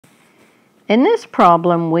In this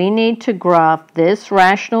problem, we need to graph this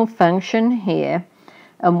rational function here.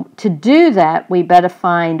 To do that, we better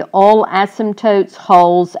find all asymptotes,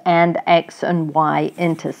 holes, and x and y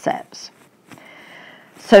intercepts.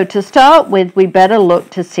 So to start with, we better look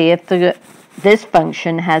to see if this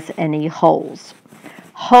function has any holes.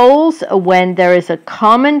 Holes are when there is a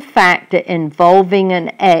common factor involving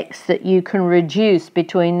an x that you can reduce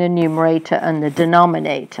between the numerator and the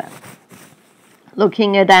denominator.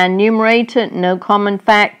 Looking at our numerator, no common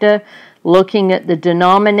factor. Looking at the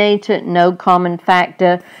denominator, no common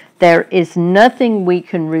factor. There is nothing we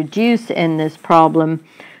can reduce in this problem,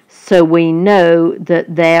 so we know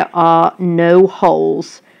that there are no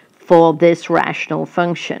holes for this rational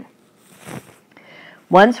function.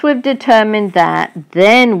 Once we've determined that,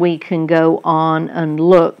 then we can go on and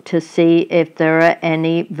look to see if there are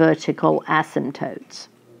any vertical asymptotes.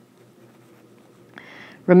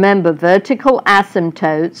 Remember, vertical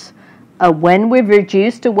asymptotes are when we've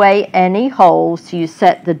reduced away any holes, you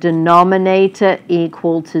set the denominator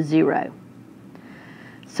equal to 0.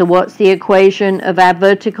 So what's the equation of our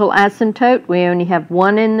vertical asymptote? We only have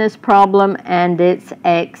one in this problem, and it's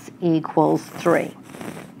x equals 3.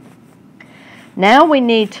 Now we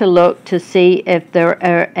need to look to see if there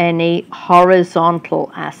are any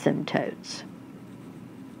horizontal asymptotes.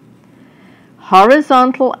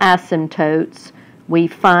 Horizontal asymptotes we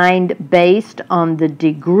find based on the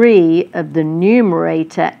degree of the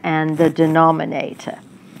numerator and the denominator.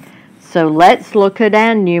 So let's look at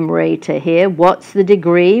our numerator here. What's the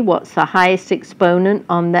degree? What's the highest exponent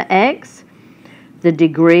on the x? The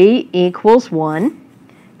degree equals 1.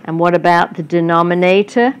 And what about the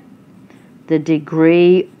denominator? The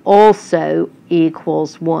degree also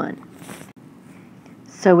equals 1.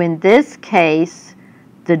 So in this case,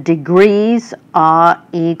 the degrees are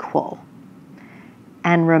equal.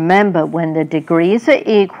 And remember, when the degrees are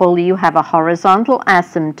equal, you have a horizontal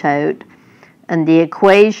asymptote, and the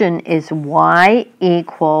equation is y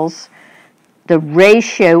equals the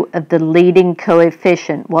ratio of the leading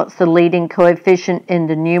coefficient. What's the leading coefficient in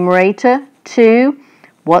the numerator? 2.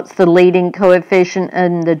 What's the leading coefficient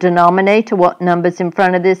in the denominator? What number's in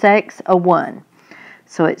front of this x? A 1.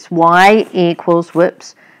 So it's y equals,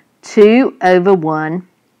 2 over 1,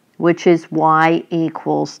 which is y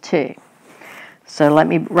equals 2. So let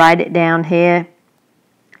me write it down here.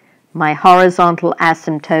 My horizontal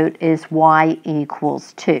asymptote is y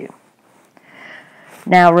equals 2.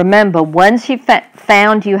 Now remember, once you've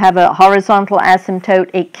found you have a horizontal asymptote,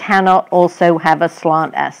 it cannot also have a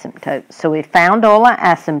slant asymptote. So we found all our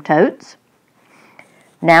asymptotes.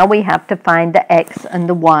 Now we have to find the x and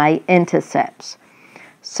the y-intercepts.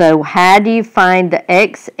 So how do you find the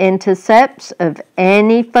x-intercepts of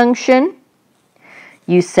any function?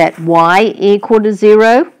 You set y equal to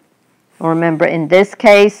 0. Remember, in this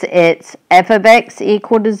case, it's f of x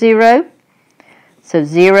equal to 0. So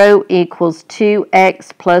 0 equals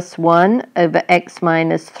 2x plus 1 over x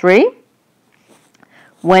minus 3.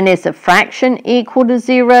 When is a fraction equal to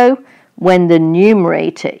 0? When the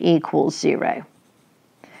numerator equals 0.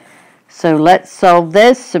 So let's solve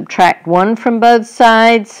this. Subtract 1 from both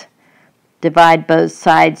sides. Divide both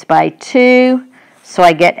sides by 2. So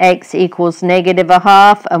I get x equals negative a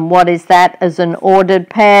half. And what is that as an ordered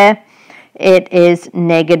pair? It is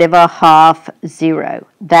negative a half 0.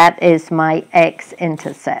 That is my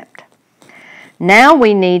x-intercept. Now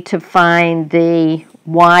we need to find the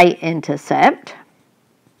y-intercept.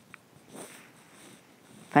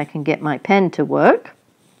 If I can get my pen to work.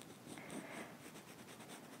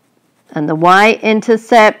 And the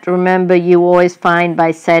y-intercept, remember, you always find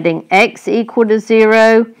by setting x equal to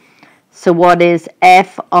 0. So what is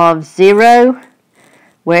f of 0?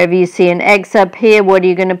 Wherever you see an x up here, what are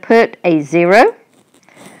you going to put? A 0.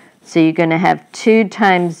 So you're going to have 2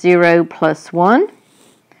 times 0 plus 1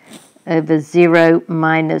 over 0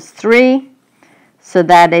 minus 3. So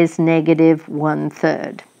that is negative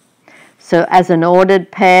 1/3. So as an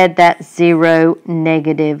ordered pair, that's 0,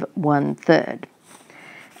 negative 1/3.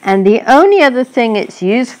 And the only other thing it's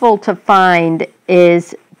useful to find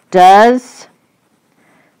is, does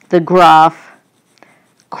the graph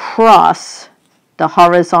cross the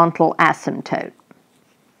horizontal asymptote?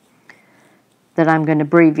 That I'm going to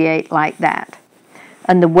abbreviate like that.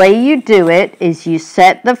 And the way you do it is you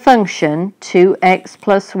set the function 2x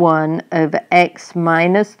plus 1 over x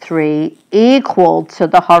minus 3 equal to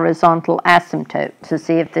the horizontal asymptote to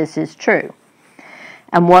see if this is true.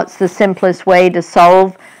 And what's the simplest way to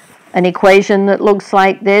solve an equation that looks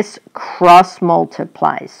like this? Cross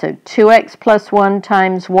multiply. So 2x plus 1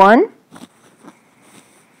 times 1.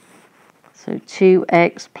 So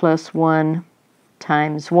 2x plus 1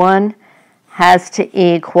 times 1 has to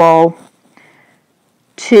equal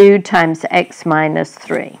 2 times x minus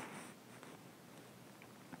 3.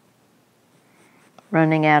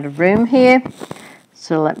 Running out of room here,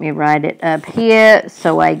 so let me write it up here.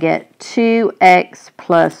 So I get 2x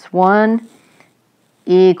plus 1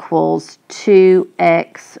 equals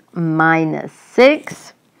 2x minus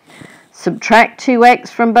 6. Subtract 2x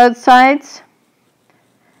from both sides,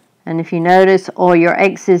 and if you notice, all your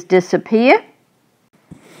x's disappear,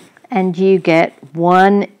 and you get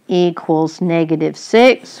 1 equals negative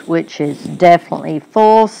 6, which is definitely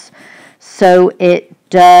false, so it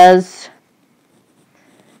does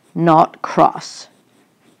not cross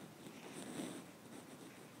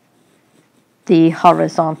the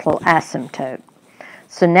horizontal asymptote.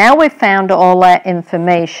 So now we've found all that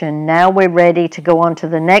information. Now we're ready to go on to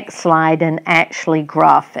the next slide and actually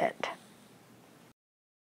graph it.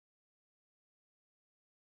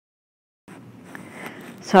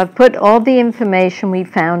 So I've put all the information we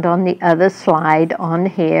found on the other slide on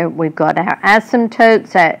here. We've got our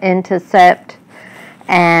asymptotes, our intercept,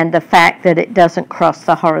 and the fact that it doesn't cross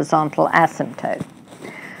the horizontal asymptote.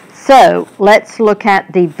 So let's look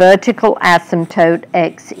at the vertical asymptote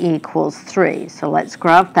x equals 3. So let's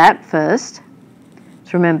graph that first.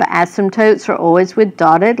 So remember, asymptotes are always with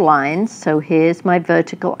dotted lines. So here's my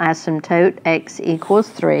vertical asymptote, x equals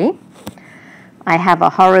 3. I have a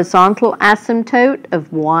horizontal asymptote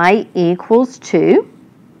of y equals 2.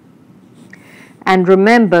 And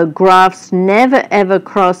remember, graphs never ever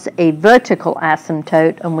cross a vertical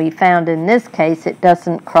asymptote, and we found in this case it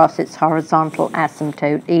doesn't cross its horizontal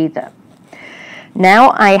asymptote either. Now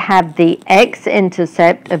I have the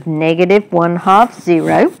x-intercept of negative 1/2,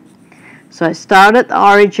 0. So I start at the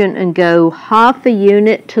origin and go half a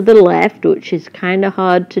unit to the left, which is kind of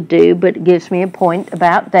hard to do, but it gives me a point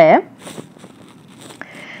about there.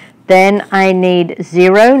 Then I need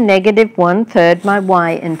 0, negative 1/3, my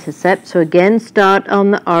y-intercept. So again, start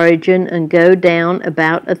on the origin and go down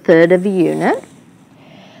about 1/3 of a unit.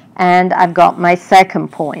 And I've got my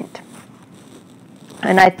second point.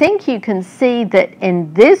 And I think you can see that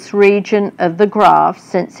in this region of the graph,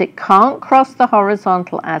 since it can't cross the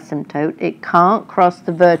horizontal asymptote, it can't cross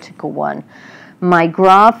the vertical one, my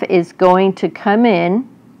graph is going to come in,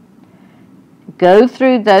 go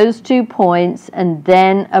through those 2 points, and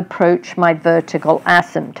then approach my vertical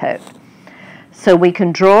asymptote. So we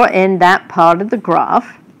can draw in that part of the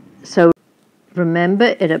graph. So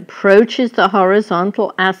remember, it approaches the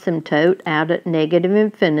horizontal asymptote out at negative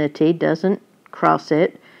infinity, doesn't cross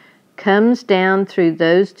it, comes down through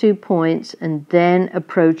those 2 points, and then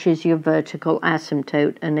approaches your vertical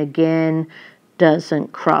asymptote, and again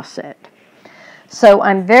doesn't cross it. So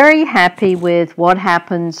I'm very happy with what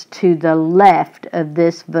happens to the left of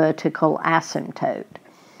this vertical asymptote.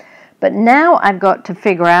 But now I've got to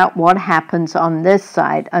figure out what happens on this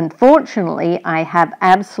side. Unfortunately, I have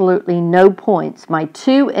absolutely no points. My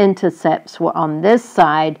 2 intercepts were on this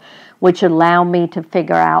side, which allow me to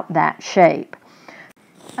figure out that shape.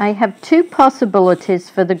 I have 2 possibilities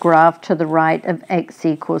for the graph to the right of x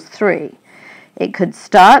equals 3. It could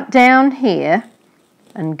start down here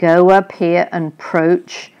and go up here and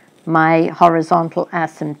approach my horizontal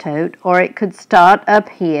asymptote, or it could start up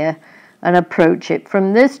here and approach it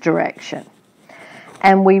from this direction.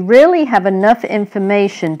 And we really have enough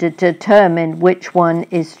information to determine which one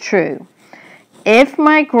is true. If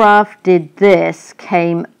my graph did this,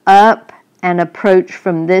 came up and approached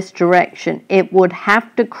from this direction, it would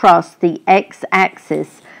have to cross the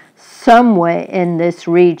x-axis somewhere in this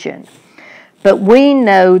region. But we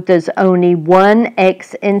know there's only one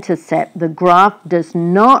x-intercept. The graph does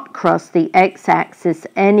not cross the x-axis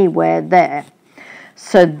anywhere there.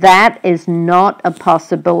 So that is not a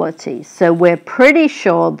possibility. So we're pretty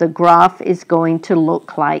sure the graph is going to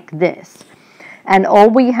look like this. And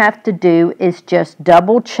all we have to do is just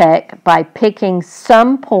double check by picking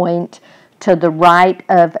some point to the right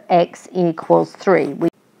of x equals 3.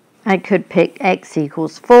 I could pick x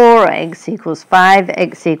equals 4, x equals 5,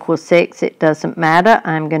 x equals 6. It doesn't matter.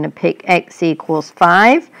 I'm going to pick x equals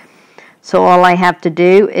 5. So all I have to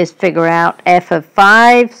do is figure out f of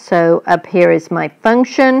 5. So up here is my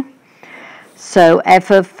function. So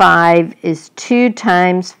f of 5 is 2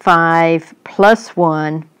 times 5 plus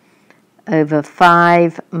 1 over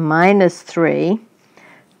 5 minus 3.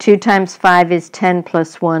 2 times 5 is 10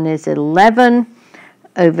 plus 1 is 11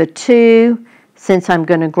 over 2. Since I'm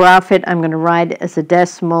going to graph it, I'm going to write it as a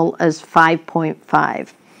decimal as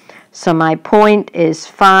 5.5. So my point is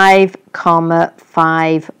 5,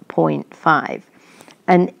 5.5.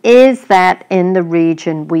 And is that in the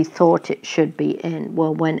region we thought it should be in?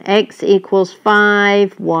 Well, when x equals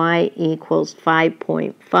 5, y equals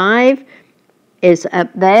 5.5 is up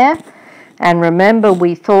there. And remember,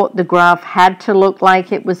 we thought the graph had to look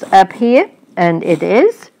like it was up here, and it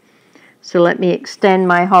is. So let me extend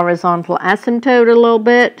my horizontal asymptote a little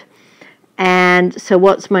bit. And so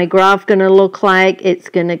what's my graph going to look like? It's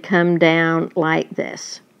going to come down like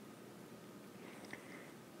this.